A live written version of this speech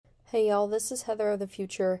Hey y'all, this is Heather of the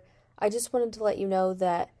future. I just wanted to let you know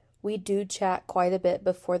that we do chat quite a bit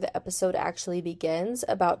before the episode actually begins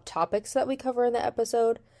about topics that we cover in the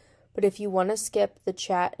episode. But if you want to skip the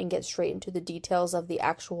chat and get straight into the details of the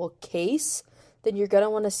actual case, then you're going to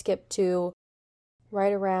want to skip to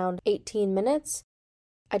right around 18 minutes.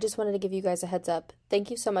 I just wanted to give you guys a heads up. Thank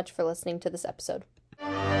you so much for listening to this episode.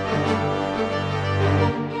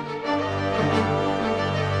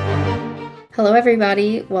 Hello,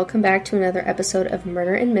 everybody. Welcome back to another episode of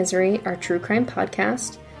Murder and Misery, our true crime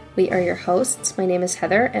podcast. We are your hosts. My name is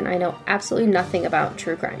Heather, and I know absolutely nothing about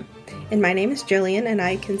true crime. And my name is Jillian, and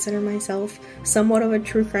I consider myself somewhat of a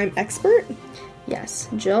true crime expert. Yes,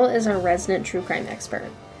 Jill is our resident true crime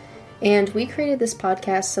expert. And we created this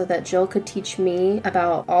podcast so that Jill could teach me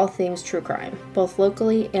about all things true crime, both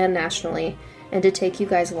locally and nationally, and to take you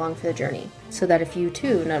guys along for the journey, so that if you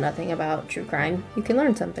too know nothing about true crime, you can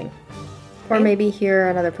learn something. Or maybe hear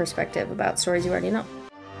another perspective about stories you already know.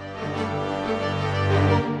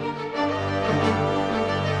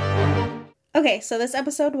 Okay, so this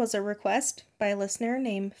episode was a request by a listener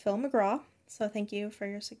named Phil McGraw. So thank you for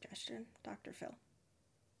your suggestion, Dr. Phil.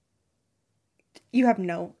 You have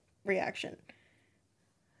no reaction.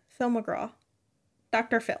 Phil McGraw.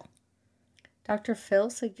 Dr. Phil. Dr. Phil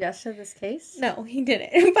suggested this case? No, he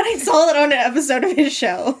didn't. But I saw it on an episode of his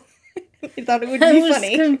show. I thought it would be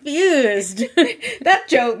funny. I was confused. That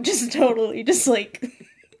joke just totally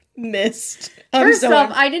missed. First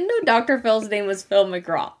off, I didn't know Dr. Phil's name was Phil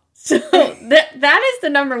McGraw. So that is the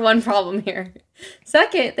number one problem here.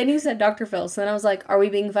 Second, then you said Dr. Phil. So then I was like, are we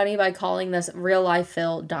being funny by calling this real life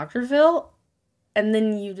Phil Dr. Phil? And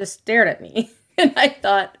then you just stared at me. And I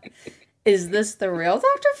thought, is this the real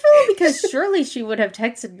Dr. Phil? Because surely she would have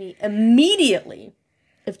texted me immediately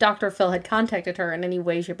if Dr. Phil had contacted her in any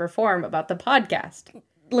way, shape, or form about the podcast.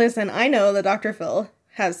 Listen, I know that Dr. Phil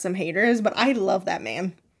has some haters, but I love that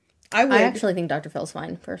man. I actually think Dr. Phil's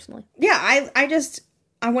fine, personally. Yeah,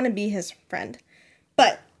 I want to be his friend.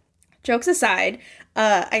 But, jokes aside,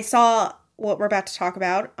 I saw what we're about to talk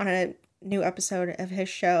about on a new episode of his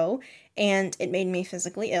show, and it made me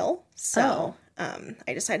physically ill. So,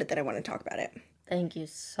 I decided that I want to talk about it. Thank you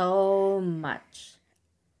so much.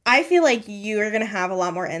 I feel like you're going to have a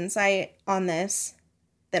lot more insight on this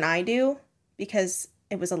than I do, because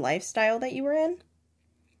it was a lifestyle that you were in.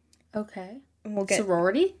 Okay. And we'll get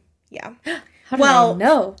sorority? Yeah. How do I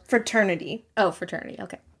know? Fraternity. Oh, fraternity.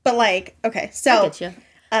 Okay. But okay, so I get you.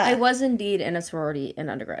 I was indeed in a sorority in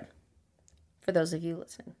undergrad. For those of you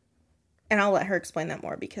listening. And I'll let her explain that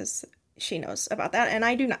more because she knows about that and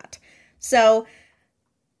I do not. So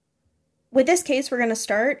with this case, we're going to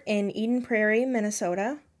start in Eden Prairie,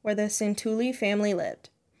 Minnesota, where the Santulli family lived.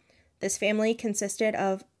 This family consisted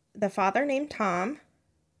of the father named Tom,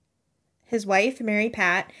 his wife, Mary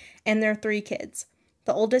Pat, and their 3 kids.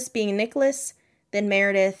 The oldest being Nicholas, then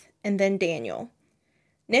Meredith, and then Daniel.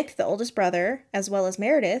 Nick, the oldest brother, as well as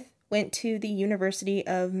Meredith, went to the University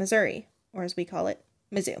of Missouri, or as we call it,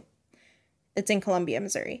 Mizzou. It's in Columbia,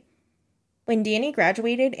 Missouri. When Danny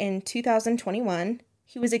graduated in 2021,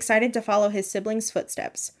 he was excited to follow his siblings'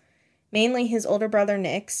 footsteps, mainly his older brother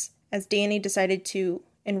Nick's, as Danny decided to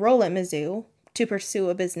enroll at Mizzou to pursue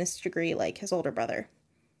a business degree like his older brother.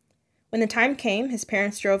 When the time came, his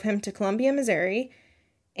parents drove him to Columbia, Missouri,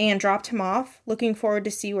 and dropped him off, looking forward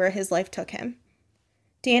to see where his life took him.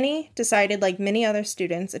 Danny decided, like many other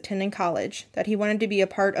students attending college, that he wanted to be a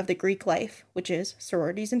part of the Greek life, which is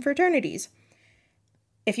sororities and fraternities.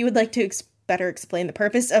 If you would like to better explain the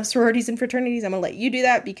purpose of sororities and fraternities, I'm going to let you do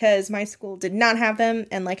that because my school did not have them,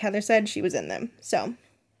 and like Heather said, she was in them. So,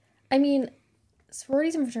 I mean,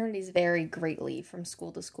 sororities and fraternities vary greatly from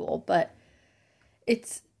school to school, but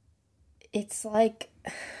it's like,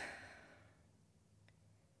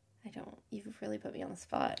 you've really put me on the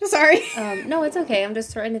spot. Sorry. No, it's okay. I'm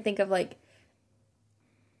just trying to think of,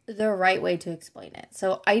 the right way to explain it.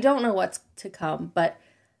 So, I don't know what's to come, but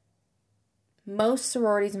most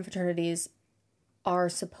sororities and fraternities are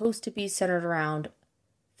supposed to be centered around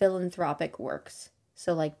philanthropic works.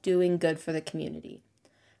 So, doing good for the community.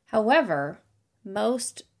 However,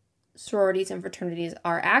 most sororities and fraternities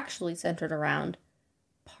are actually centered around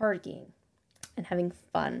partying and having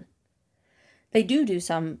fun. They do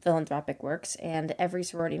some philanthropic works, and every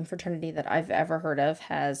sorority and fraternity that I've ever heard of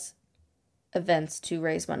has events to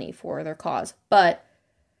raise money for their cause. But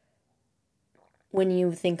when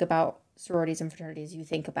you think about sororities and fraternities, you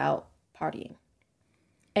think about partying.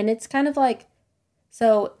 And it's kind of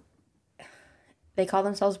so they call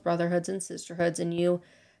themselves brotherhoods and sisterhoods, and you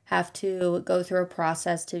have to go through a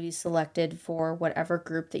process to be selected for whatever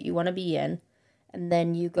group that you want to be in. And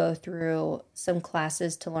then you go through some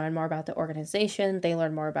classes to learn more about the organization. They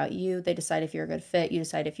learn more about you. They decide if you're a good fit. You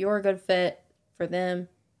decide if you're a good fit for them.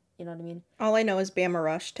 You know what I mean? All I know is Bama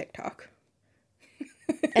Rush TikTok.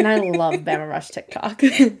 And I love Bama Rush TikTok.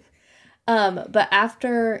 But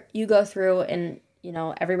after you go through and, you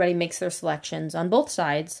know, everybody makes their selections on both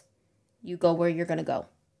sides, you go where you're going to go.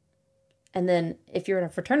 And then if you're in a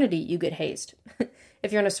fraternity, you get hazed.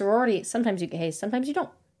 If you're in a sorority, sometimes you get hazed, sometimes you don't.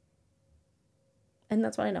 And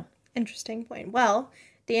that's what I know. Interesting point. Well,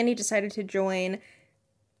 Danny decided to join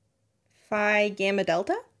Phi Gamma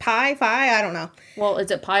Delta? Phi? I don't know. Well, is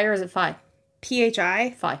it Pi or is it Phi?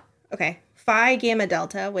 PHI? Phi. Okay. Phi Gamma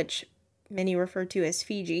Delta, which many refer to as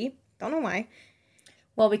Fiji. Don't know why.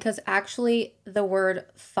 Well, because actually the word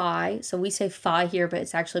Phi, so we say Phi here, but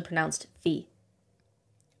it's actually pronounced Phi.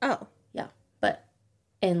 Oh. Yeah. But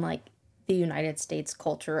in like the United States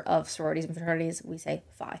culture of sororities and fraternities, we say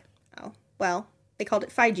Phi. Oh. Well, they called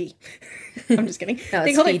it Fiji. I'm just kidding. No,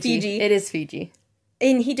 they it's called Fiji. it Fiji. It is Fiji.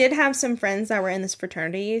 And he did have some friends that were in this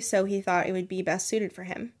fraternity, so he thought it would be best suited for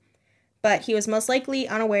him. But he was most likely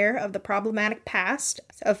unaware of the problematic past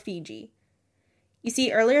of Fiji. You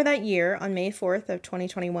see, earlier that year, on May 4th of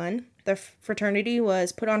 2021, the fraternity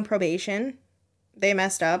was put on probation. They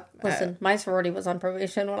messed up. Listen, my sorority was on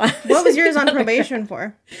probation when I What was yours on probation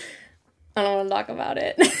for? I don't want to talk about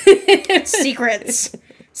it. Secrets.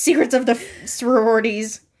 Secrets of the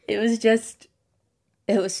sororities. It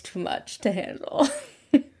was too much to handle.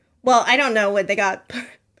 Well, I don't know what they got.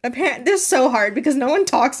 Apparently, this is so hard because no one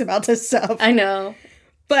talks about this stuff. I know.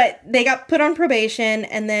 But they got put on probation,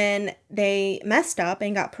 and then they messed up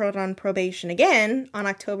and got put on probation again on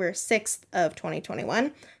October 6th of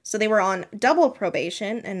 2021. So they were on double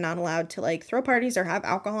probation and not allowed to, like, throw parties or have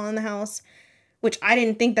alcohol in the house, which I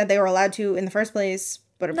didn't think that they were allowed to in the first place,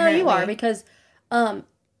 but apparently... No, you are, because,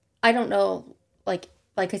 I don't know, like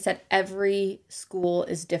I said, every school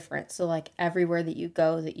is different. So, like, everywhere that you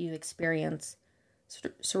go, that you experience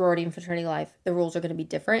sorority and fraternity life, the rules are going to be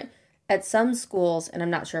different. At some schools, and I'm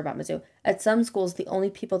not sure about Mizzou, at some schools, the only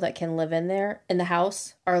people that can live in the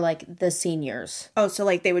house, are, like, the seniors. Oh, so,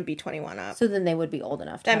 like, they would be 21 up. So then they would be old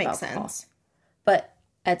enough to have alcohol. That makes sense. But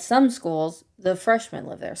at some schools, the freshmen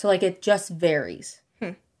live there. So, like, it just varies.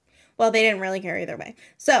 Well, they didn't really care either way.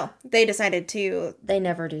 So, they decided to... They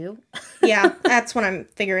never do. Yeah, that's what I'm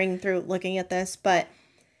figuring through looking at this. But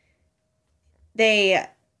they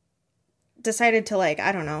decided to, like,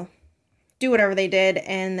 I don't know, do whatever they did.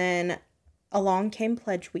 And then along came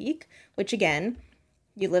Pledge Week, which, again,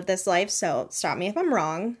 you live this life, so stop me if I'm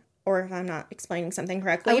wrong or if I'm not explaining something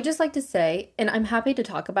correctly. I would just like to say, and I'm happy to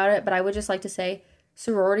talk about it, but I would just like to say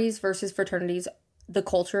sororities versus fraternities, the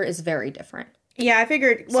culture is very different. Yeah, I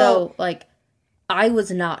figured, well... So, like, I was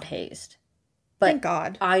not hazed. But thank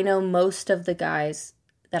God. I know most of the guys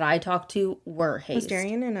that I talked to were hazed. Was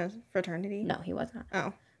Darian in a fraternity? No, he was not.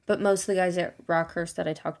 Oh. But most of the guys at Rockhurst that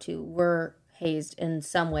I talked to were hazed in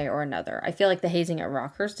some way or another. I feel like the hazing at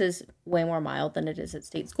Rockhurst is way more mild than it is at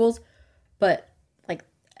state schools. But, like,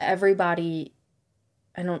 everybody...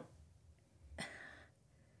 I don't...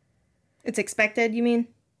 It's expected, you mean?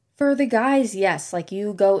 For the guys, yes. Like,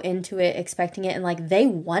 you go into it expecting it, and, like, they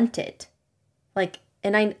want it. Like,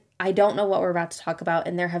 and I don't know what we're about to talk about,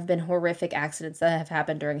 and there have been horrific accidents that have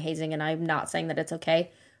happened during hazing, and I'm not saying that it's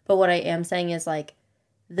okay. But what I am saying is, like,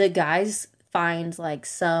 the guys find, like,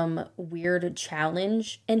 some weird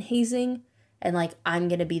challenge in hazing, and, like, I'm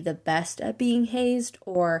going to be the best at being hazed,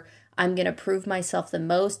 or I'm going to prove myself the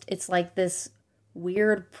most. It's like this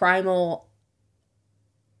weird primal...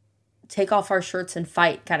 take off our shirts and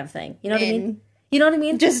fight kind of thing. You know what I mean? You know what I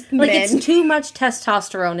mean? Just like men. It's too much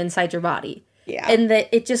testosterone inside your body. Yeah. And that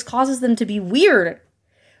it just causes them to be weird.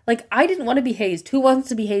 Like, I didn't want to be hazed. Who wants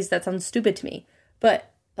to be hazed? That sounds stupid to me.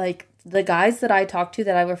 But, like, the guys that I talked to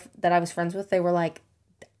that I was friends with, they were like,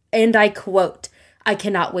 and I quote, "I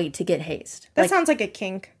cannot wait to get hazed." That like, sounds like a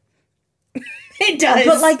kink. It does.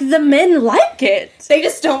 But, like, the men like it. They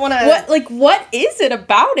just don't want to... What is it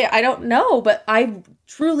about it? I don't know. But I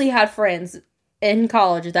truly had friends in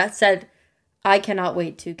college that said, "I cannot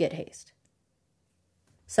wait to get hazed."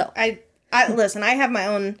 So. I listen, I have my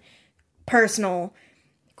own personal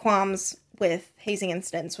qualms with hazing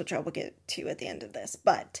incidents, which I will get to at the end of this,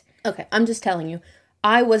 but... Okay, I'm just telling you.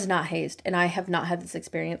 I was not hazed, and I have not had this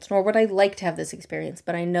experience, nor would I like to have this experience,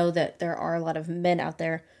 but I know that there are a lot of men out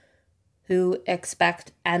there who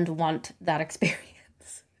expect and want that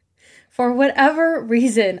experience. For whatever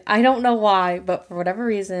reason, I don't know why, but for whatever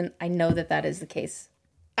reason, I know that that is the case.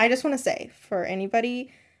 I just want to say, for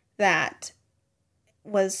anybody that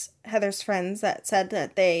was Heather's friends that said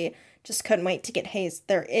that they just couldn't wait to get hazed,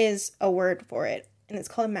 there is a word for it. and it's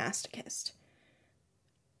called a masochist.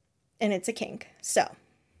 And it's a kink. So,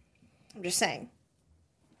 I'm just saying.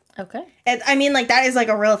 Okay. And, I mean, like, that is, like,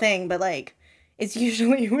 a real thing, but, like, it's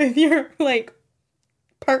usually with your, like,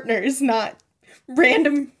 partners, not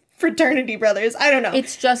random fraternity brothers. I don't know.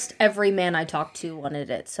 It's just every man I talked to wanted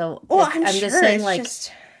it. So, Well, I'm sure just saying, it's like,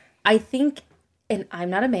 just... I think, and I'm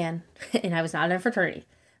not a man, and I was not in a fraternity,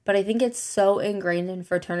 but I think it's so ingrained in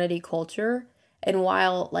fraternity culture. And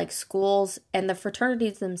while, like, schools and the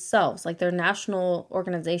fraternities themselves, like, their national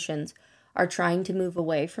organizations, are trying to move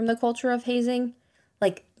away from the culture of hazing,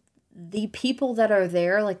 like, the people that are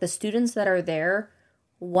there, like, the students that are there,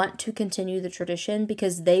 want to continue the tradition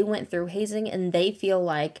because they went through hazing and they feel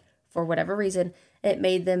like, for whatever reason, it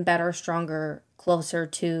made them better, stronger, closer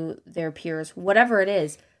to their peers, whatever it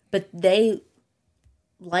is. But they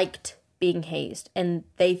liked being hazed, and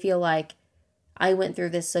they feel like, I went through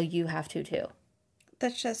this, so you have to too.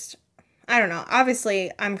 That's just, I don't know.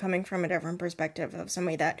 Obviously, I'm coming from a different perspective of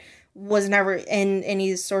somebody that was never in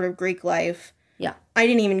any sort of Greek life. Yeah. I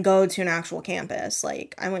didn't even go to an actual campus.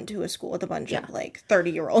 Like, I went to a school with a bunch of, like,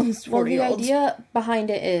 30-year-olds, 40-year-olds. Well, the idea behind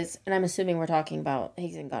it is, and I'm assuming we're talking about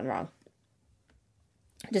hazing gone wrong,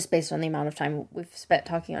 just based on the amount of time we've spent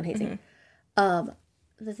talking on hazing.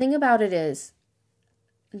 The thing about it is,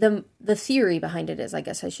 the theory behind it is, I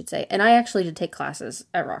guess I should say, and I actually did take classes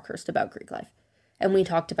at Rockhurst about Greek life, and we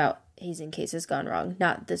talked about hazing cases gone wrong.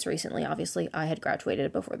 Not this recently, obviously. I had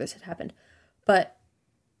graduated before this had happened. But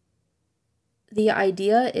the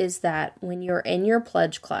idea is that when you're in your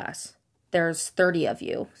pledge class, there's 30 of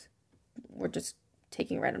you. We're just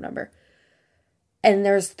taking a random number. And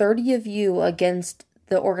there's 30 of you against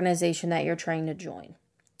the organization that you're trying to join.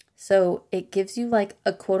 So it gives you like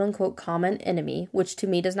a quote-unquote common enemy, which to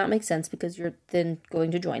me does not make sense because you're then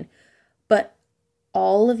going to join. But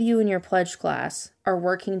all of you in your pledge class are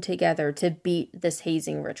working together to beat this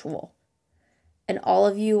hazing ritual. And all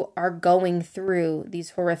of you are going through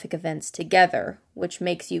these horrific events together, which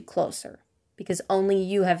makes you closer because only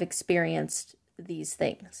you have experienced these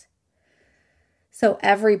things. So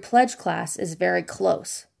every pledge class is very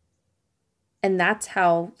close. And that's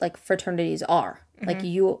how, like, fraternities are. Mm-hmm. Like,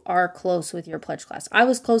 you are close with your pledge class. I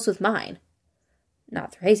was close with mine.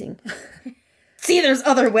 Not through hazing. See, there's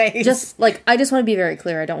other ways. Just, like, I just want to be very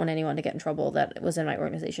clear. I don't want anyone to get in trouble that was in my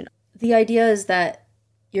organization. The idea is that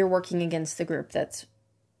you're working against the group that's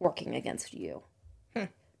working against you.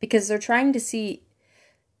 Because they're trying to see...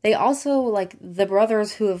 They also, like, the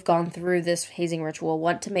brothers who have gone through this hazing ritual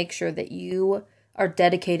want to make sure that you are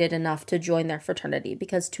dedicated enough to join their fraternity.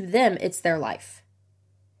 Because to them, it's their life.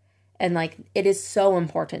 And, like, it is so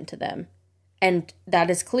important to them. And that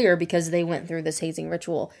is clear because they went through this hazing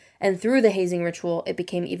ritual. And through the hazing ritual, it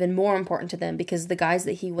became even more important to them because the guys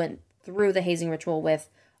that he went through the hazing ritual with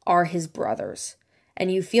are his brothers.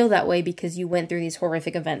 And you feel that way because you went through these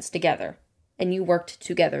horrific events together. And you worked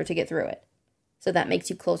together to get through it. So that makes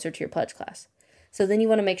you closer to your pledge class. So then you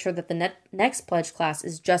want to make sure that the next pledge class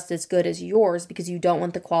is just as good as yours because you don't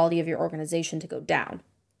want the quality of your organization to go down.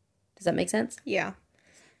 Does that make sense? Yeah.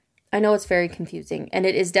 I know it's very confusing, and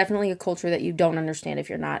it is definitely a culture that you don't understand if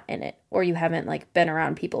you're not in it, or you haven't, like, been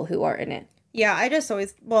around people who are in it. Yeah, I just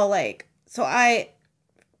always,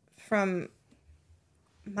 from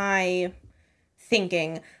my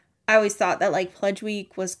thinking, I always thought that, like, Pledge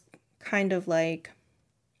Week was kind of like,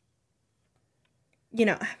 you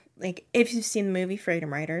know, like, if you've seen the movie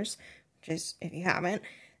Freedom Writers, which is, if you haven't,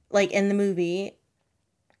 like, in the movie,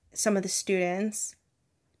 some of the students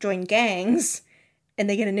join gangs, and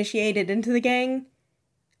they get initiated into the gang,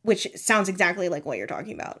 which sounds exactly like what you're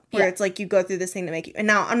talking about. Where it's like you go through this thing to make you... And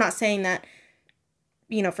now, I'm not saying that,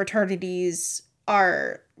 you know, fraternities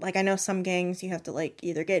are... Like, I know some gangs you have to, like,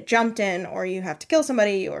 either get jumped in or you have to kill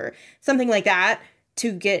somebody or something like that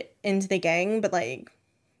to get into the gang. But, like,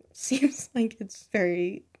 it seems like it's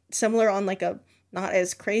very similar on, like, a not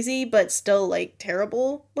as crazy but still, like,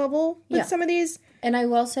 terrible level with some of these. And I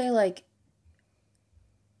will say, like,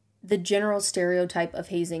 the general stereotype of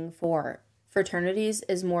hazing for fraternities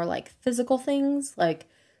is more like physical things, like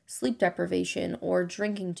sleep deprivation or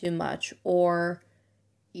drinking too much or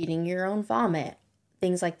eating your own vomit,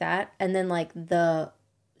 things like that. And then, like, the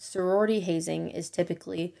sorority hazing is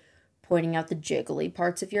typically pointing out the jiggly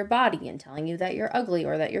parts of your body and telling you that you're ugly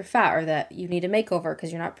or that you're fat or that you need a makeover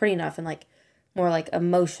because you're not pretty enough, and, like, more like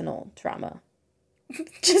emotional trauma.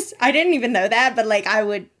 I didn't even know that, but, like, I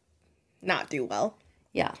would not do well.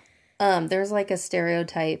 Yeah. There's, like, a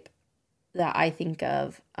stereotype that I think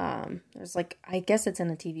of. There's, like, I guess it's in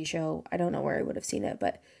a TV show. I don't know where I would have seen it,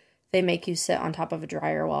 but they make you sit on top of a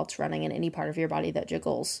dryer while it's running, and any part of your body that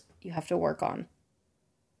jiggles, you have to work on.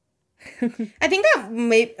 I think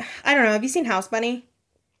that I don't know. Have you seen House Bunny?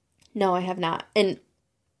 No, I have not. And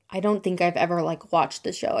I don't think I've ever, like, watched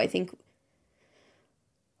the show. I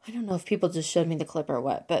don't know if people just showed me the clip or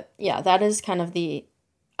what, but yeah, that is kind of the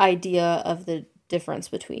idea of the difference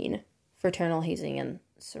between fraternal hazing and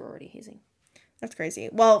sorority hazing. That's crazy.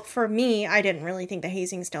 Well, for me, I didn't really think the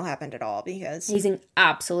hazing still happened at all because hazing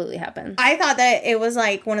absolutely happens. I thought that it was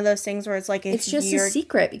like one of those things where it's like it's just a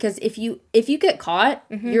secret because if you get caught,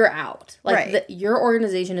 you're out. Like right. Your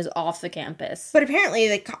organization is off the campus. But apparently,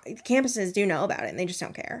 the campuses do know about it and they just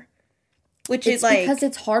don't care. Which is like because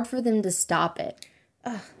it's hard for them to stop it.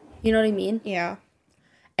 You know what I mean? Yeah.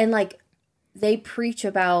 And like they preach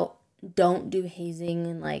about don't do hazing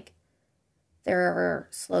and like. There are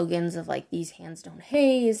slogans of, like, these hands don't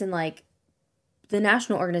haze, and, like, the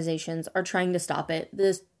national organizations are trying to stop it.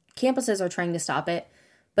 The campuses are trying to stop it.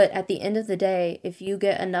 But at the end of the day, if you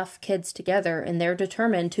get enough kids together and they're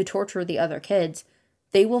determined to torture the other kids,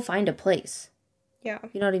 they will find a place. Yeah.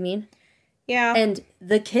 You know what I mean? Yeah. And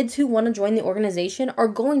the kids who want to join the organization are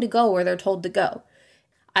going to go where they're told to go.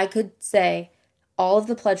 I could say, all of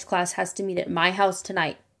the pledge class has to meet at my house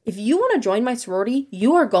tonight. If you want to join my sorority,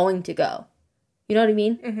 you are going to go. You know what I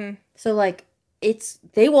mean? Mm-hmm. So, like,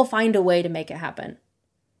 they will find a way to make it happen.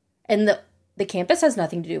 And the campus has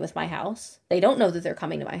nothing to do with my house. They don't know that they're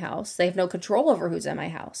coming to my house. They have no control over who's at my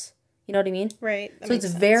house. You know what I mean? Right. So it's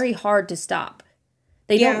very hard to stop.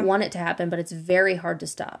 They don't want it to happen, but it's very hard to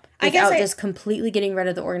stop. Without just completely getting rid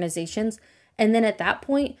of the organizations. And then at that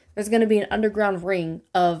point, there's going to be an underground ring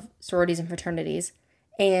of sororities and fraternities.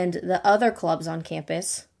 And the other clubs on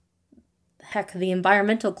campus... Heck, the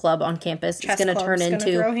environmental club on campus is going to turn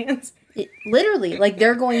into... literally, like,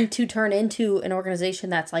 they're going to turn into an organization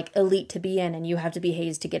that's, like, elite to be in and you have to be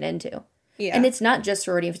hazed to get into. Yeah. And it's not just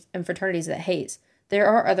sorority and fraternities that haze. There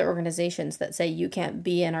are other organizations that say you can't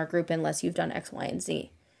be in our group unless you've done X, Y, and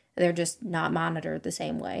Z. They're just not monitored the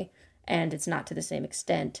same way, and it's not to the same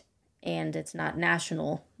extent, and it's not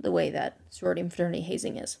national the way that sorority and fraternity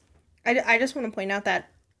hazing is. I just want to point out that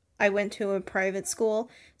I went to a private school,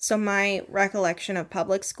 so my recollection of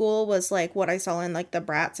public school was like what I saw in like the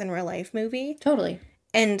Bratz in Real Life movie. Totally.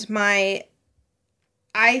 And I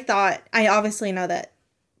obviously know that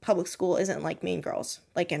public school isn't like Mean Girls,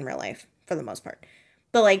 like in real life, for the most part.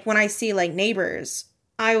 But like when I see like Neighbors,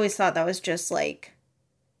 I always thought that was just like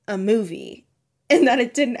a movie and that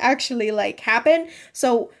it didn't actually like happen.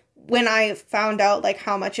 So when I found out like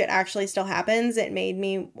how much it actually still happens, it made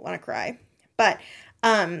me want to cry. But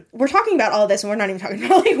we're talking about all this and we're not even talking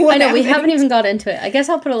about like what happened. We haven't even got into it. I guess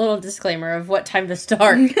I'll put a little disclaimer of what time to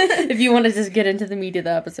start if you want to just get into the meat of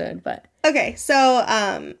the episode. But okay,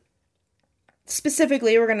 so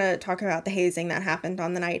specifically we're going to talk about the hazing that happened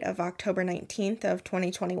on the night of October 19th of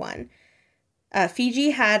 2021. Fiji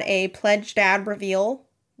had a pledge dad reveal,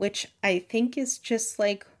 which I think is just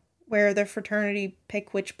like where the fraternity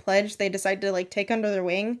pick which pledge they decide to like take under their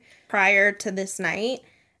wing prior to this night.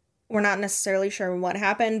 We're not necessarily sure what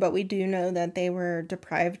happened, but we do know that they were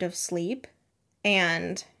deprived of sleep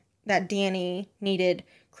and that Danny needed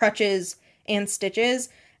crutches and stitches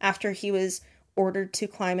after he was ordered to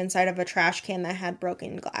climb inside of a trash can that had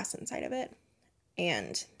broken glass inside of it.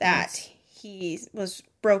 And that he was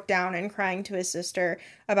broke down and crying to his sister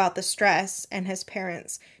about the stress, and his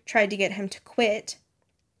parents tried to get him to quit,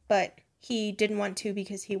 but he didn't want to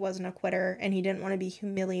because he wasn't a quitter and he didn't want to be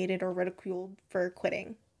humiliated or ridiculed for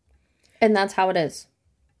quitting. And that's how it is.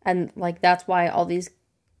 And, like, that's why all these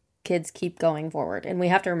kids keep going forward. And we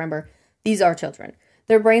have to remember, these are children.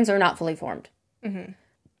 Their brains are not fully formed. Mm-hmm.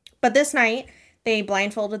 But this night, they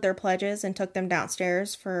blindfolded their pledges and took them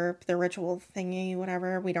downstairs for the ritual thingy,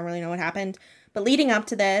 whatever. We don't really know what happened. But leading up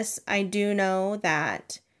to this, I do know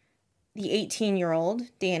that the 18-year-old,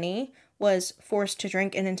 Danny, was forced to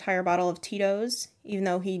drink an entire bottle of Tito's, even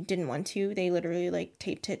though he didn't want to. They literally, like,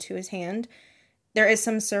 taped it to his hand. There is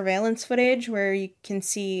some surveillance footage where you can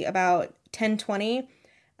see about 10:20,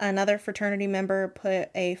 another fraternity member put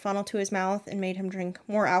a funnel to his mouth and made him drink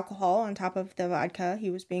more alcohol on top of the vodka he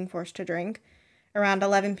was being forced to drink. Around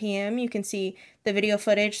 11 p.m., you can see the video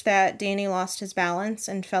footage that Danny lost his balance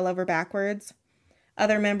and fell over backwards.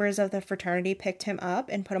 Other members of the fraternity picked him up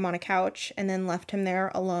and put him on a couch and then left him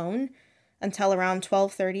there alone until around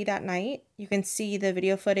 12:30 that night. You can see the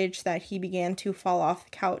video footage that he began to fall off the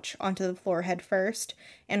couch onto the floor head first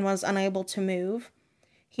and was unable to move.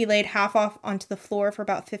 He laid half off onto the floor for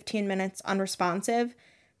about 15 minutes unresponsive.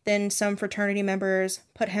 Then some fraternity members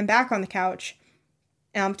put him back on the couch.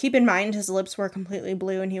 Keep in mind his lips were completely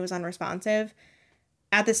blue and he was unresponsive.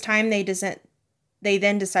 At this time, they They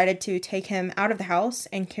then decided to take him out of the house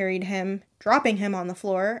and carried him, dropping him on the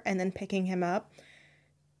floor and then picking him up.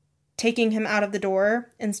 Taking him out of the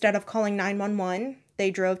door, instead of calling 911,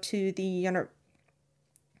 they drove to the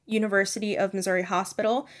University of Missouri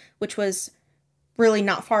Hospital, which was really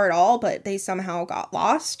not far at all, but they somehow got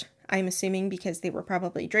lost. I'm assuming because they were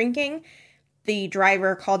probably drinking. The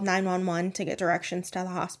driver called 911 to get directions to the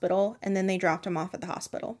hospital, and then they dropped him off at the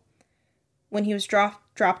hospital. When he was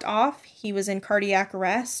dropped off, he was in cardiac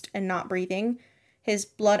arrest and not breathing. His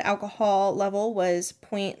blood alcohol level was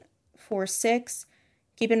 0.46.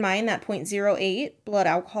 Keep in mind that 0.08 blood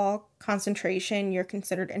alcohol concentration, you're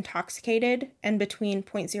considered intoxicated, and between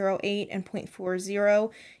 0.08 and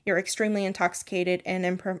 0.40, you're extremely intoxicated and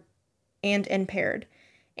impaired.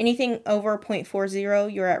 Anything over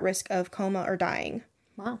 0.40, you're at risk of coma or dying.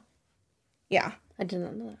 Wow. Yeah. I did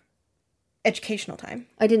not know that. Educational time.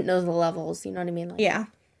 I didn't know the levels, you know what I mean? Like, yeah.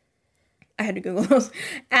 I had to Google those.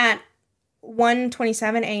 At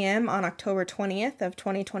 1:27 a.m. on October 20th of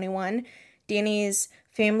 2021, Danny's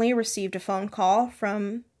family received a phone call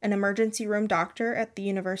from an emergency room doctor at the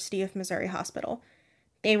University of Missouri Hospital.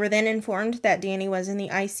 They were then informed that Danny was in the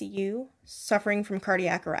ICU, suffering from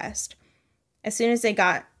cardiac arrest. As soon as they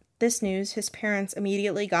got this news, his parents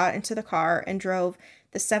immediately got into the car and drove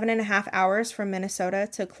the 7.5 hours from Minnesota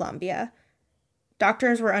to Columbia.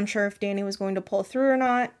 Doctors were unsure if Danny was going to pull through or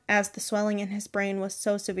not, as the swelling in his brain was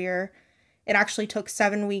so severe. It actually took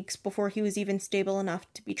 7 weeks before he was even stable enough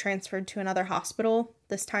to be transferred to another hospital,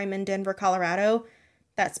 this time in Denver, Colorado,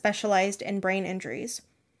 that specialized in brain injuries.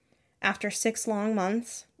 After 6 long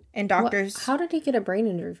months, and doctors... How did he get a brain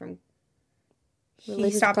injury from?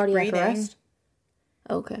 He stopped breathing. Arrest?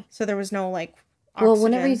 Okay. So there was no, oxygen. Well,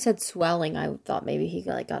 whenever he said swelling, I thought maybe he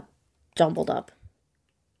got jumbled up.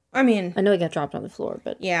 I mean... I know he got dropped on the floor,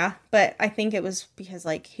 but... Yeah, but I think it was because,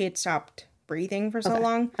 he had stopped breathing for so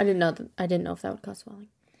long. I didn't know if that would cause swelling.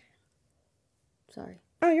 Sorry.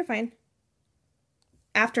 Oh, you're fine.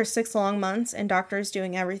 After 6 long months and doctors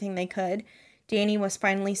doing everything they could, Danny was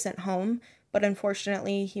finally sent home, but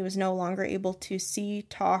unfortunately, he was no longer able to see,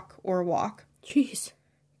 talk, or walk. Jeez.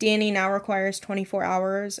 Danny now requires 24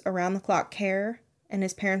 hours around-the-clock care, and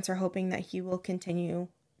his parents are hoping that he will continue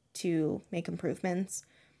to make improvements.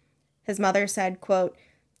 His mother said, quote,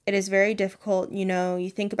 "It is very difficult, you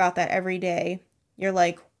think about that every day. You're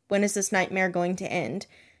like, when is this nightmare going to end?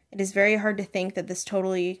 It is very hard to think that this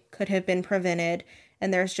totally could have been prevented,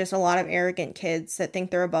 and there's just a lot of arrogant kids that think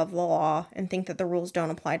they're above the law and think that the rules don't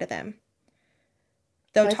apply to them."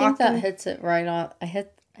 I think that hits it right on.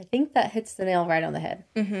 I think that hits the nail right on the head.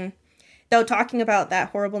 Mm-hmm. Though talking about that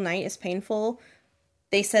horrible night is painful,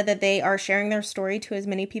 they said that they are sharing their story to as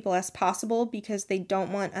many people as possible because they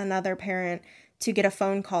don't want another parent to get a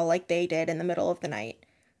phone call like they did in the middle of the night.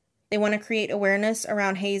 They want to create awareness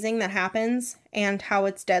around hazing that happens and how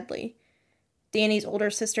it's deadly. Danny's older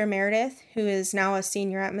sister, Meredith, who is now a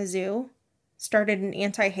senior at Mizzou, started an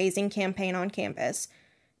anti-hazing campaign on campus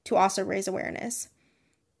to also raise awareness.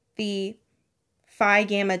 The Phi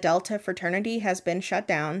Gamma Delta fraternity has been shut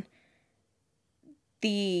down.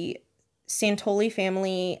 The Santulli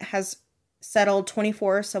family has settled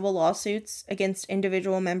 24 civil lawsuits against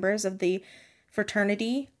individual members of the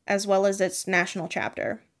fraternity, as well as its national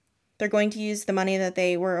chapter. They're going to use the money that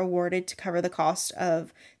they were awarded to cover the cost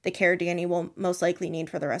of the care Danny will most likely need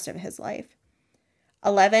for the rest of his life.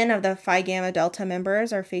 11 of the Phi Gamma Delta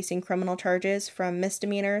members are facing criminal charges from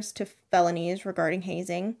misdemeanors to felonies regarding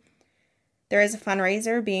hazing. There is a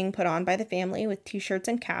fundraiser being put on by the family with t-shirts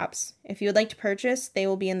and caps. If you would like to purchase, they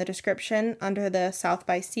will be in the description under the South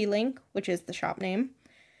by Sea link, which is the shop name.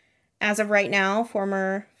 As of right now,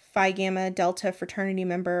 former Phi Gamma Delta fraternity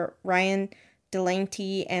member Ryan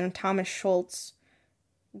Delangte and Thomas Schultz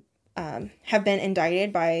have been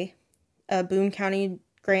indicted by a Boone County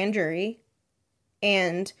grand jury,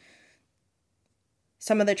 and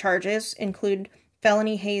some of the charges include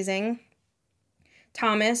felony hazing.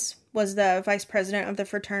 Thomas was the vice president of the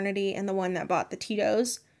fraternity and the one that bought the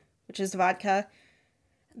Tito's, which is the vodka.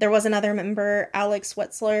 There was another member, Alex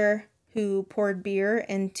Wetzler, who poured beer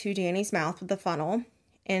into Danny's mouth with a funnel.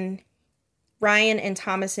 And Ryan and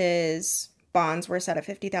Thomas's bonds were set at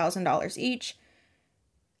 $50,000 each.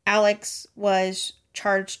 Alex was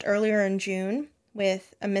charged earlier in June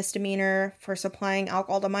with a misdemeanor for supplying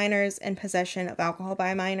alcohol to minors and possession of alcohol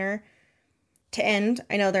by a minor. To end,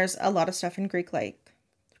 I know there's a lot of stuff in Greek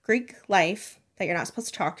life that you're not supposed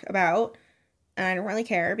to talk about, and I don't really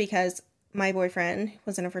care because my boyfriend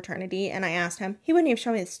was in a fraternity, and I asked him, he wouldn't even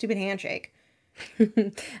show me the stupid handshake.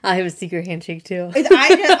 I have a secret handshake too.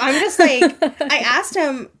 I'm just like, I asked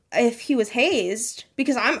him, if he was hazed,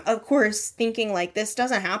 because I'm, of course, thinking, like, this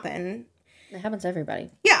doesn't happen. It happens to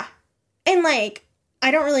everybody. Yeah. And, like,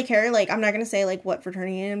 I don't really care. Like, I'm not going to say, like, what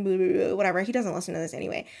fraternity and blah, blah, blah, whatever. He doesn't listen to this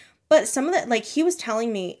anyway. But some of the, like, he was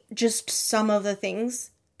telling me just some of the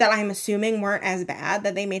things that I'm assuming weren't as bad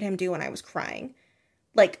that they made him do when I was crying.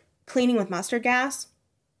 Like, cleaning with mustard gas.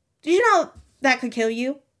 Did you know that could kill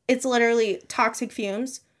you? It's literally toxic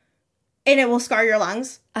fumes. And it will scar your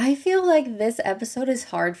lungs. I feel like this episode is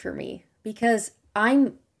hard for me because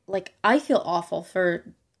I feel awful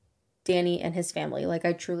for Danny and his family. Like,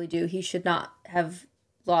 I truly do. He should not have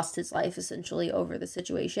lost his life, essentially, over the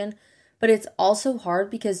situation. But it's also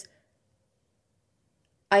hard because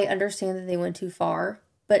I understand that they went too far,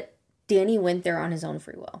 but Danny went there on his own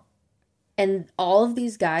free will. And all of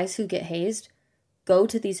these guys who get hazed go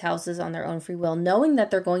to these houses on their own free will, knowing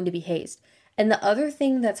that they're going to be hazed. And the other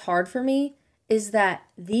thing that's hard for me is that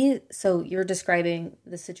so you're describing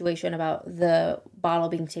the situation about the bottle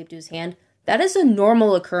being taped to his hand. That is a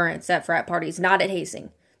normal occurrence at frat parties, not at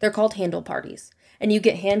hazing. They're called handle parties. And you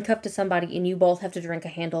get handcuffed to somebody and you both have to drink a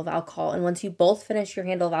handle of alcohol. And once you both finish your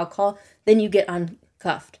handle of alcohol, then you get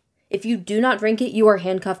uncuffed. If you do not drink it, you are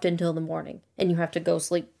handcuffed until the morning. And you have to go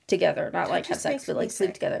sleep together. Not like have sex, but like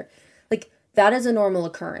sleep together. Like, that is a normal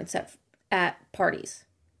occurrence at parties.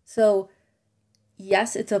 So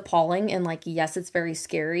yes, it's appalling, and, like, yes, it's very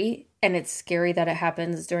scary, and it's scary that it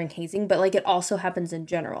happens during hazing, but, like, it also happens in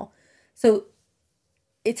general. So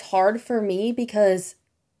it's hard for me because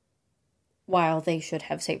while they should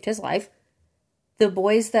have saved his life, the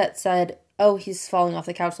boys that said, oh, he's falling off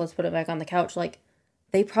the couch, let's put it back on the couch, like,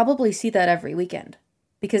 they probably see that every weekend.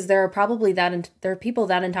 Because there are probably there are people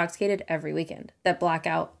that intoxicated every weekend that black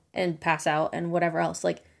out and pass out and whatever else.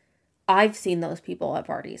 Like, I've seen those people at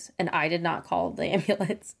parties, and I did not call the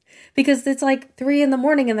ambulance because it's like 3 a.m.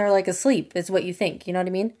 and they're like asleep is what you think. You know what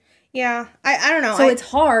I mean? Yeah. I don't know. So it's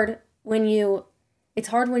hard when you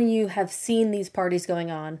have seen these parties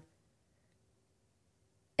going on,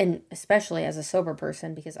 and especially as a sober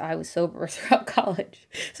person, because I was sober throughout college.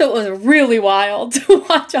 So it was really wild to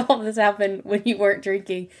watch all of this happen when you weren't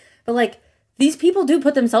drinking. But, like, these people do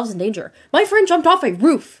put themselves in danger. My friend jumped off a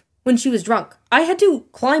roof when she was drunk. I had to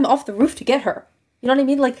climb off the roof to get her. You know what I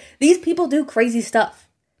mean? Like, these people do crazy stuff.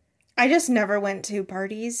 I just never went to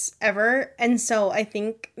parties ever. And so I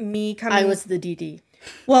think I was the DD.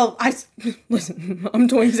 Well, listen, I'm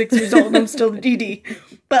 26 years old and I'm still the DD.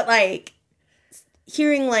 But, like,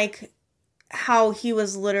 hearing, like, how he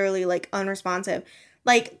was literally, like, unresponsive.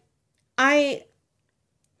 Like, me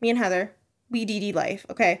and Heather, we DD life,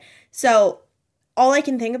 okay? So all I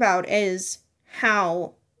can think about is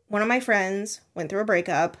how one of my friends went through a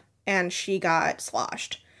breakup and she got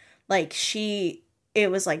sloshed. Like,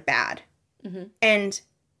 it was, like, bad. Mm-hmm. And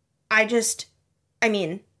I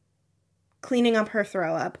mean, cleaning up her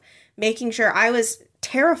throw up, making sure, I was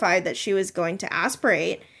terrified that she was going to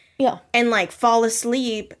aspirate. Yeah. And, like, fall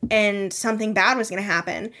asleep and something bad was going to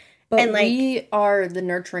happen. But, and, like, we are the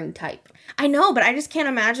nurturing type. I know, but I just can't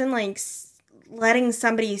imagine, like, letting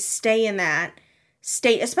somebody stay in that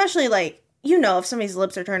state, especially, like, you know, if somebody's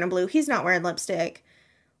lips are turning blue, he's not wearing lipstick.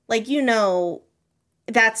 Like, you know,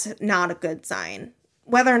 that's not a good sign.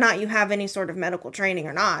 Whether or not you have any sort of medical training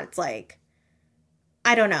or not, it's like,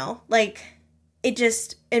 I don't know. Like, it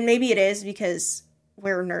just, and maybe it is because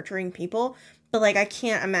we're nurturing people, but, like, I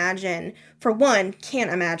can't imagine, for one, can't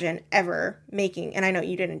imagine ever making, and I know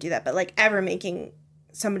you didn't do that, but, like, ever making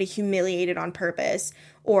somebody humiliated on purpose,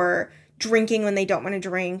 or drinking when they don't want to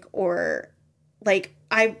drink, or, like,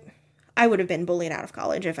 I would have been bullied out of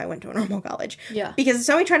college if I went to a normal college. Yeah. Because if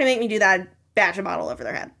somebody tried to make me do that, I'd bash a bottle over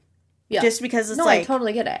their head. Yeah. Just because it's I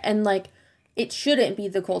totally get it. And, like, it shouldn't be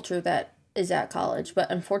the culture that is at college,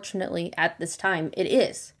 but unfortunately, at this time, it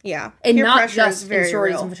is. Yeah. And peer not just in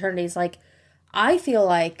sororities and fraternities. Like, I feel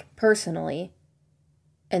like, personally,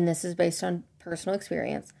 and this is based on personal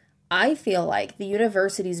experience, I feel like the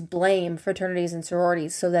universities blame fraternities and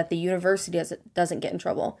sororities so that the university doesn't get in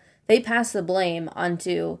trouble. They pass the blame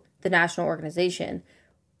onto the national organization,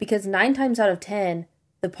 because 9 times out of 10,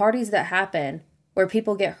 the parties that happen where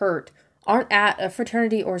people get hurt aren't at a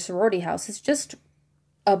fraternity or sorority house. It's just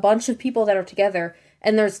a bunch of people that are together,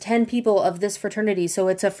 and there's 10 people of this fraternity, so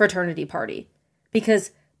it's a fraternity party.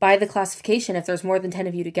 Because by the classification, if there's more than 10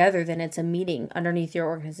 of you together, then it's a meeting underneath your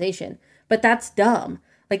organization. But that's dumb.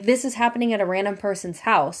 Like, this is happening at a random person's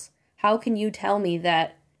house. How can you tell me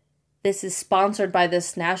that this is sponsored by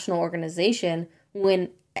this national organization when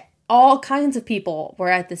all kinds of people were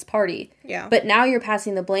at this party? Yeah. But now you're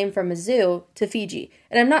passing the blame from Mizzou to Fiji.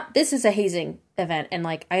 And this is a hazing event, and,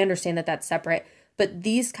 like, I understand that that's separate, but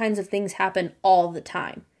these kinds of things happen all the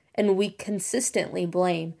time. And we consistently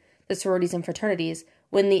blame the sororities and fraternities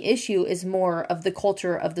when the issue is more of the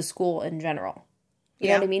culture of the school in general. You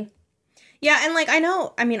know what I mean? Yeah, and like,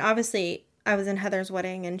 I mean, obviously, I was in Heather's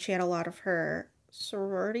wedding, and she had a lot of her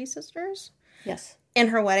sorority sisters. Yes. In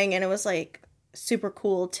her wedding, and it was, like, super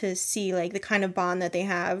cool to see, like, the kind of bond that they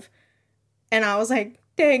have. And I was like,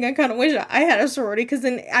 dang, I kind of wish I had a sorority, because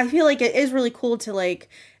then I feel like it is really cool to, like,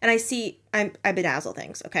 and I bedazzle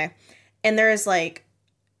things, okay? And there is, like,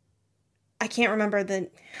 I can't remember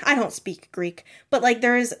I don't speak Greek, but, like,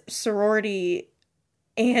 there is sorority,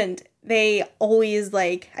 and they always,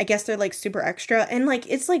 like, I guess they're, like, super extra, and, like,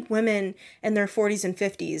 it's, like, women in their 40s and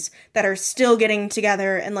 50s that are still getting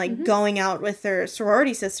together and, like, going out with their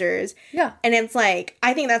sorority sisters. Yeah. And it's, like,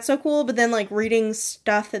 I think that's so cool, but then, like, reading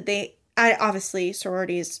stuff that obviously,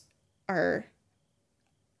 sororities are,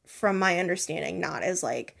 from my understanding, not as,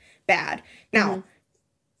 like, bad. Now,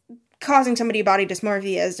 causing somebody body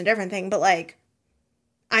dysmorphia is a different thing, but, like,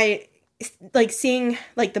 I, like, seeing,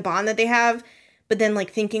 like, the bond that they have, but then,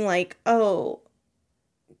 like, thinking, like, oh,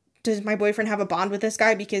 does my boyfriend have a bond with this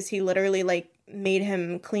guy because he literally, like, made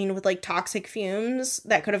him clean with, like, toxic fumes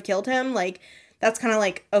that could have killed him? Like, that's kind of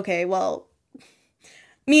like, okay, well,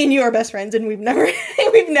 me and you are best friends, and we've never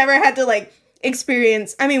had to, like,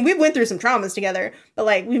 experience, I mean, we went through some traumas together, but,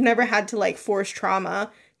 like, we've never had to, like, force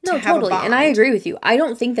trauma to have a bond. And I agree with you. I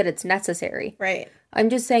don't think that it's necessary. Right. I'm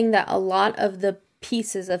just saying that a lot of the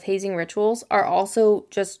pieces of hazing rituals are also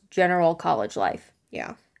just general college life.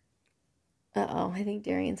 Yeah. Uh-oh, I think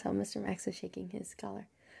Darian saw Mr. Max is shaking his collar.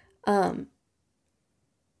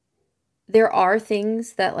 There are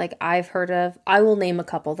things that, like, I've heard of. I will name a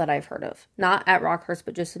couple that I've heard of. Not at Rockhurst,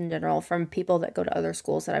 but just in general from people that go to other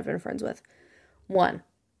schools that I've been friends with. One,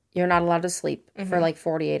 you're not allowed to sleep for, like,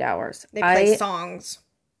 48 hours. They play songs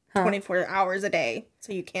 24 hours a day,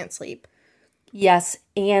 so you can't sleep. Yes,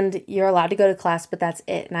 and you're allowed to go to class, but that's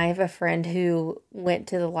it. And I have a friend who went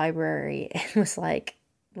to the library and was like,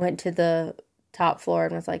 went to the top floor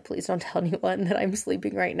and was like, please don't tell anyone that I'm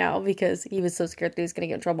sleeping right now, because he was so scared that he was going to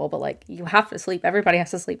get in trouble. But, like, you have to sleep. Everybody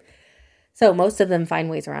has to sleep. So most of them find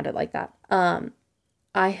ways around it like that.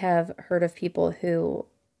 I have heard of people who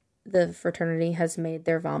the fraternity has made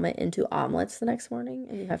their vomit into omelets the next morning,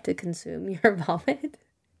 and you have to consume your vomit.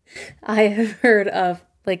 I have heard of,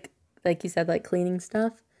 like you said, like, cleaning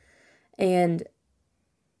stuff. And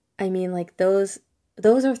I mean, like, those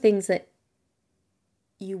are things that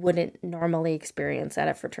you wouldn't normally experience at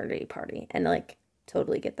a fraternity party. And, like,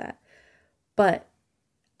 totally get that. But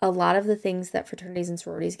a lot of the things that fraternities and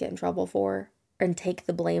sororities get in trouble for and take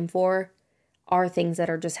the blame for are things that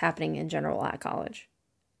are just happening in general at college.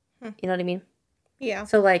 You know what I mean? Yeah.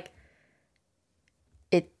 So, like,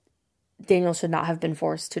 Daniel should not have been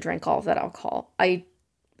forced to drink all of that alcohol.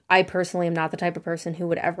 I personally am not the type of person who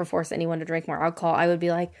would ever force anyone to drink more alcohol. I would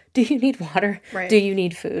be like, do you need water? Right. Do you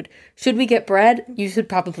need food? Should we get bread? You should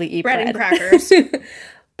probably eat bread. And crackers.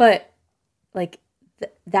 But, like,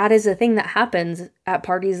 that is a thing that happens at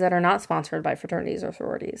parties that are not sponsored by fraternities or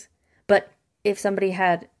sororities. But if somebody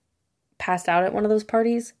had passed out at one of those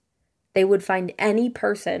parties, they would find any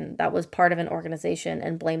person that was part of an organization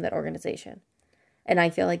and blame that organization. And I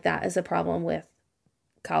feel like that is a problem with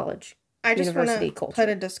college. I just want to culture. put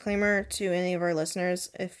a disclaimer to any of our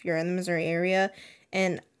listeners if you're in the Missouri area,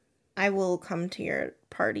 and I will come to your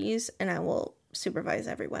parties and I will supervise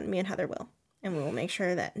everyone. Me and Heather will. And we will make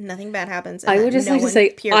sure that nothing bad happens. I would just like to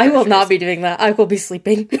say, I will not be doing that. I will be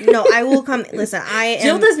sleeping. No, I will come. Listen,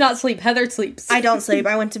 Jill does not sleep. Heather sleeps. I don't sleep.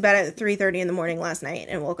 I went to bed at 3:30 in the morning last night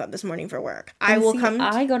and woke up this morning for work. I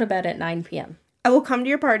go to bed at 9 p.m. I will come to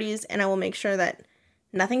your parties and I will make sure that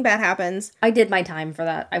nothing bad happens. I did my time for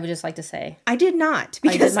that. I would just like to say. I did not,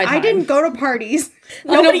 because I didn't go to parties.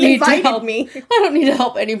 Nobody invited me. I don't need to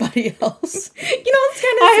help anybody else. You know, it's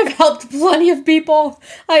kind of... I have helped plenty of people.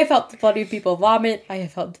 I have helped plenty of people vomit. I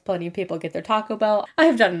have helped plenty of people get their Taco Bell. I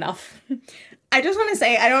have done enough. I just want to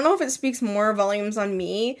say, I don't know if it speaks more volumes on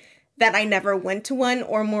me that I never went to one,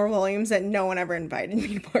 or more volumes that no one ever invited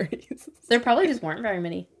me to parties. There probably just weren't very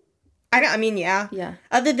many. I mean, yeah. Yeah.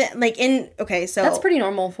 Other than, like, so... That's pretty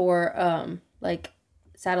normal for, like,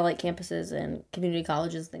 satellite campuses and community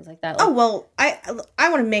colleges and things like that. Like, oh, well, I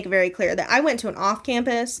want to make it very clear that I went to an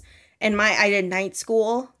off-campus, and I did night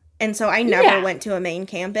school, and so I never went to a main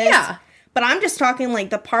campus. Yeah. But I'm just talking, like,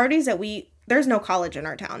 the parties that there's no college in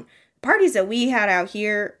our town. Parties that we had out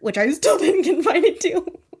here, which I still didn't get invited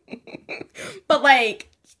to. But,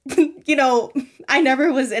 like, you know, I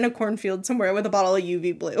never was in a cornfield somewhere with a bottle of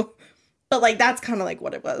UV blue. But, like, that's kind of, like,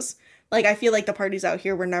 what it was. Like, I feel like the parties out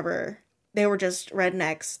here they were just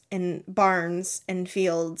rednecks in barns and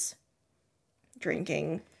fields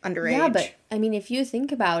drinking underage. Yeah, but I mean, if you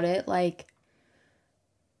think about it, like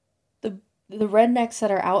the rednecks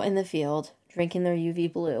that are out in the field drinking their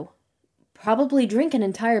UV blue probably drink an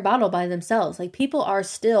entire bottle by themselves. Like, people are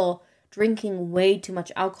still drinking way too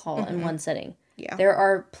much alcohol in one sitting. Yeah. There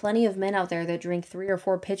are plenty of men out there that drink 3 or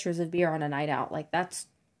 4 pitchers of beer on a night out. Like, that's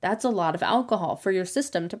a lot of alcohol for your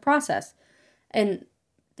system to process. And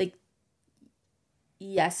like,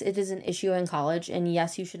 yes, it is an issue in college, and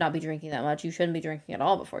yes, you should not be drinking that much. You shouldn't be drinking at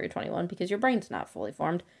all before you're 21 because your brain's not fully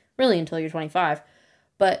formed, really, until you're 25.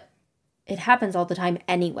 But it happens all the time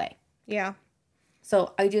anyway. Yeah.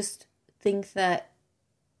 So I just think that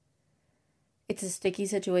it's a sticky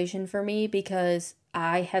situation for me because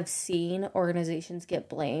I have seen organizations get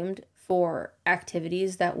blamed for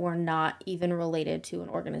activities that were not even related to an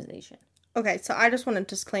organization. Okay, so I just want a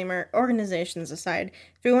disclaimer. Organizations aside,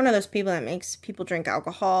 if you're one of those people that makes people drink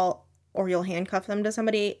alcohol or you'll handcuff them to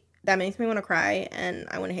somebody, that makes me want to cry and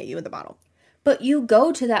I want to hit you with a bottle. But you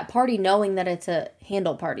go to that party knowing that it's a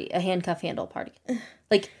handle party, a handcuff handle party.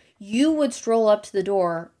 Like, you would stroll up to the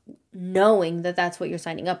door knowing that that's what you're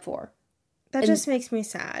signing up for. That just makes me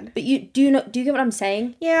sad. But do you get what I'm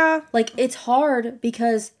saying? Yeah. Like, it's hard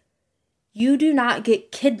because you do not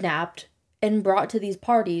get kidnapped and brought to these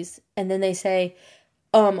parties and then they say,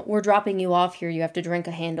 we're dropping you off here, you have to drink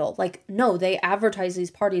a handle. Like, no, they advertise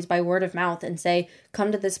these parties by word of mouth and say,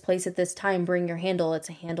 come to this place at this time, bring your handle, it's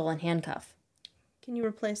a handle and handcuff. Can you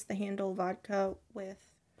replace the handle vodka with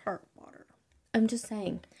part water? I'm just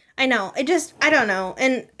saying. I know. I don't know.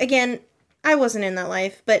 And again, I wasn't in that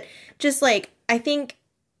life, but just like, I think...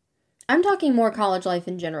 I'm talking more college life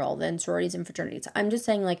in general than sororities and fraternities. I'm just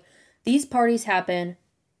saying, like, these parties happen,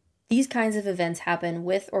 these kinds of events happen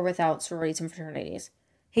with or without sororities and fraternities.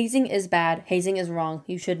 Hazing is bad. Hazing is wrong.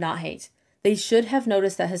 You should not haze. They should have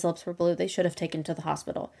noticed that his lips were blue. They should have taken him to the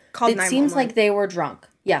hospital. Called It 911. seems like they were drunk.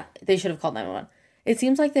 Yeah, they should have called 911. It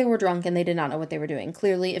seems like they were drunk and they did not know what they were doing.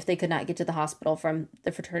 Clearly, if they could not get to the hospital from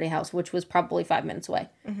the fraternity house, which was probably 5 minutes away.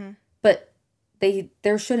 Mm-hmm. But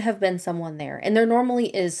there should have been someone there. And there normally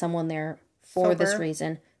is someone there for this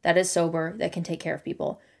reason that is sober, that can take care of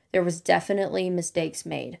people. There was definitely mistakes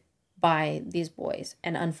made by these boys.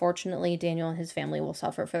 And unfortunately, Daniel and his family will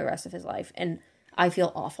suffer for the rest of his life. And I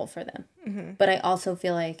feel awful for them. Mm-hmm. But I also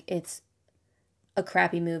feel like it's a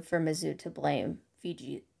crappy move for Mizzou to blame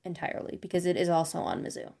Fiji entirely, because it is also on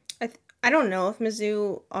Mizzou. I don't know if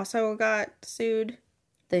Mizzou also got sued.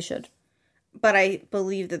 They should. But I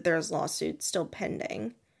believe that there's lawsuits still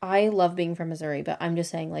pending. I love being from Missouri, but I'm just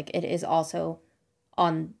saying, like, it is also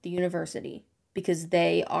on the university because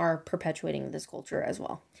they are perpetuating this culture as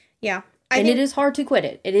well. Yeah. And it is hard to quit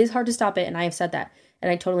it. It is hard to stop it, and I have said that,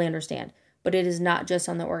 and I totally understand. But it is not just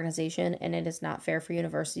on the organization, and it is not fair for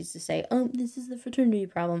universities to say, oh, this is the fraternity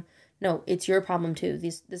problem. No, it's your problem too.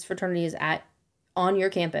 This fraternity is on your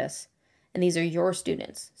campus, and these are your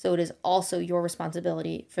students. So it is also your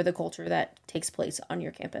responsibility for the culture that takes place on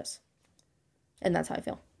your campus. And that's how I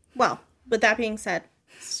feel. Well, with that being said,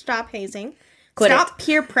 stop hazing. Quit Stop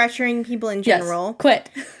peer pressuring people in general. Yes, quit.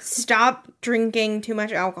 Stop drinking too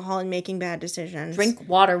much alcohol and making bad decisions. Drink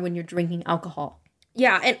water when you're drinking alcohol.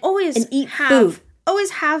 Yeah, and eat food.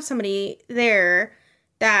 Always have somebody there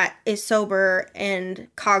that is sober and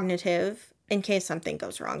cognitive in case something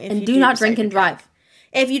goes wrong. And do not drink and drive.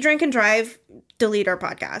 If you drink and drive, delete our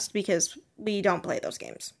podcast because we don't play those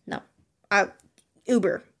games. No.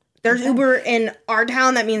 Uber. There's Uber in our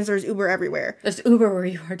town. That means there's Uber everywhere. There's Uber where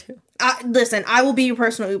you are too. Listen, I will be your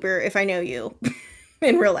personal Uber if I know you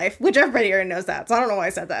in real life, which everybody already knows that. So I don't know why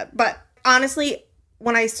I said that. But honestly,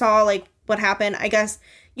 when I saw like what happened, I guess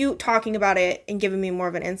you talking about it and giving me more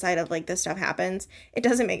of an insight of like this stuff happens, it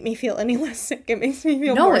doesn't make me feel any less sick. It makes me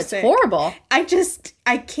feel more sick. No, it's horrible.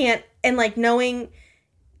 I can't. And like knowing,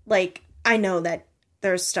 like, I know that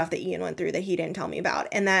there's stuff that Ian went through that he didn't tell me about,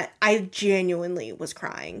 and that I genuinely was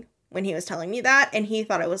crying when he was telling me that, and he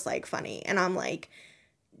thought it was like funny, and I'm like,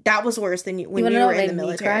 that was worse than when you were in the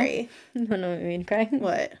military. You wanna know what made me cry?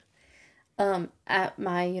 What? At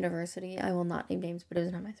my university, I will not name names, but it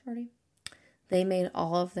was not my sorority. They made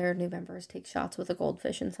all of their new members take shots with a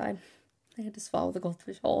goldfish inside. They had to swallow the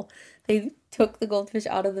goldfish whole. They took the goldfish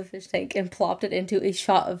out of the fish tank and plopped it into a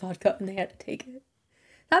shot of vodka, and they had to take it.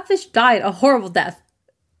 That fish died a horrible death.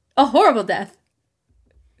 A horrible death.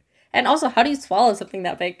 And also, how do you swallow something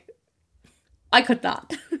that big? I could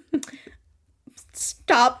not.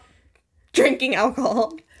 Stop drinking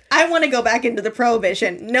alcohol. I want to go back into the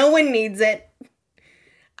prohibition. No one needs it.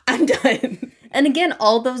 I'm done. And again,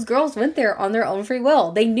 all those girls went there on their own free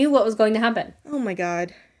will. They knew what was going to happen. Oh my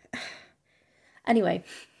God. Anyway,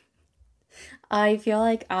 I feel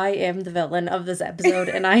like I am the villain of this episode,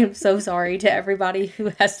 and I am so sorry to everybody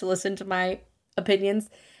who has to listen to my opinions.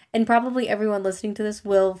 And probably everyone listening to this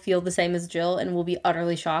will feel the same as Jill and will be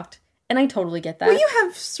utterly shocked. And I totally get that. Well, you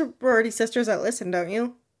have sorority sisters that listen, don't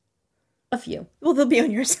you? A few. Well, they'll be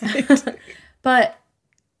on your side. But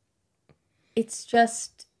it's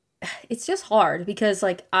just hard because,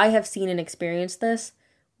 like, I have seen and experienced this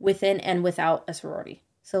within and without a sorority.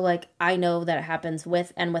 So, like, I know that it happens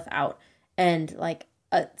with and without. And, like,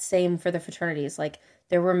 same for the fraternities. Like,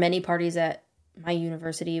 there were many parties at my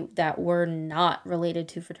university that were not related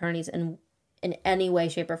to fraternities in any way,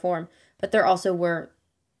 shape, or form. But there also were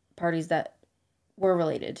parties that were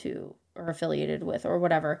related to or affiliated with or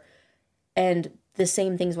whatever. And the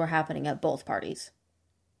same things were happening at both parties.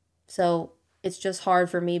 So it's just hard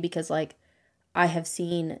for me because, like, I have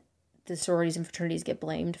seen the sororities and fraternities get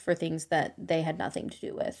blamed for things that they had nothing to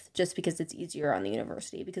do with just because it's easier on the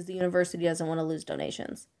university because the university doesn't want to lose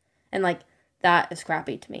donations. And, like, that is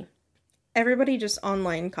crappy to me. Everybody just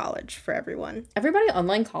online college for everyone. Everybody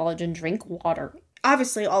online college and drink water.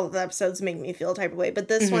 Obviously, all of the episodes make me feel a type of way, but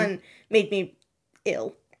this one made me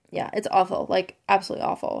ill. Yeah, it's awful. Like, absolutely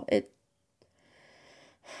awful.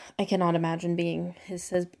 I cannot imagine being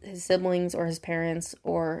his siblings or his parents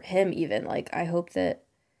or him even. Like, I hope that,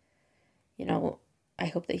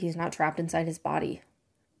 he's not trapped inside his body.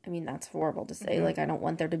 I mean, that's horrible to say. Like, I don't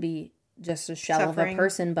want there to be just a shell of a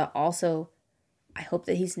person, but also I hope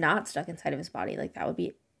that he's not stuck inside of his body. Like, that would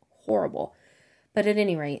be horrible. But at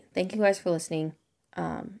any rate, thank you guys for listening.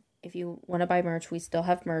 If you want to buy merch, we still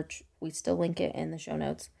have merch. We still link it in the show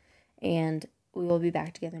notes. And we will be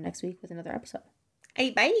back together next week with another episode.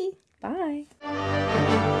 Hey, bye. Bye.